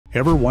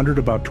Ever wondered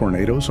about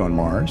tornadoes on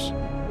Mars?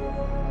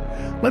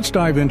 Let's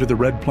dive into the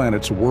red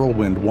planet's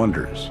whirlwind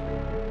wonders.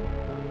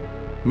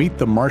 Meet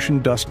the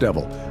Martian dust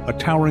devil, a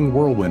towering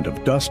whirlwind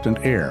of dust and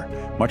air,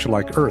 much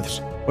like Earth's,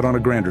 but on a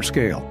grander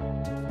scale.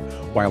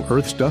 While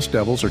Earth's dust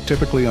devils are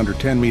typically under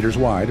 10 meters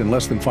wide and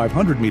less than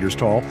 500 meters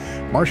tall,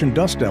 Martian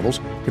dust devils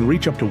can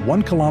reach up to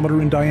 1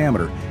 kilometer in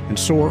diameter and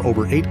soar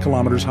over 8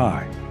 kilometers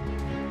high.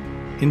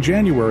 In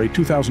January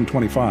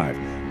 2025,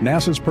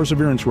 NASA's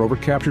Perseverance rover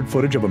captured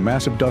footage of a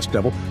massive dust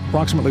devil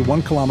approximately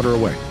 1 kilometer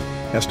away,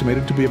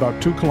 estimated to be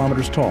about 2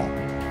 kilometers tall,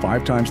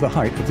 5 times the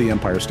height of the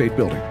Empire State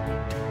Building.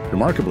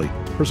 Remarkably,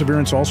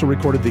 Perseverance also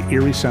recorded the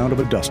eerie sound of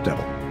a dust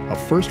devil, a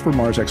first for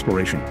Mars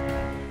exploration.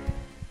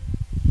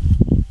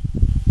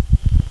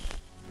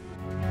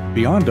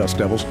 Beyond dust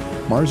devils,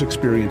 Mars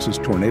experiences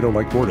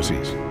tornado-like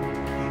vortices.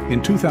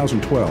 In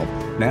 2012,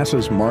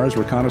 NASA's Mars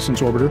Reconnaissance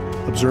Orbiter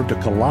observed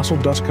a colossal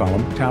dust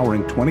column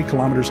towering 20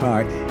 kilometers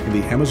high in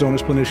the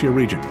Amazonas Planitia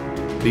region.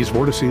 These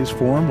vortices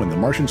form when the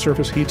Martian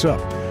surface heats up,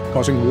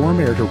 causing warm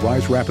air to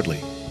rise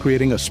rapidly,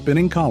 creating a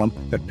spinning column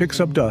that picks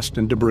up dust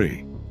and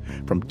debris.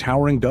 From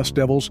towering dust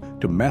devils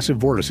to massive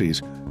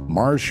vortices,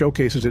 Mars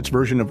showcases its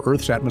version of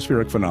Earth's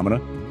atmospheric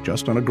phenomena,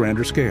 just on a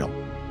grander scale.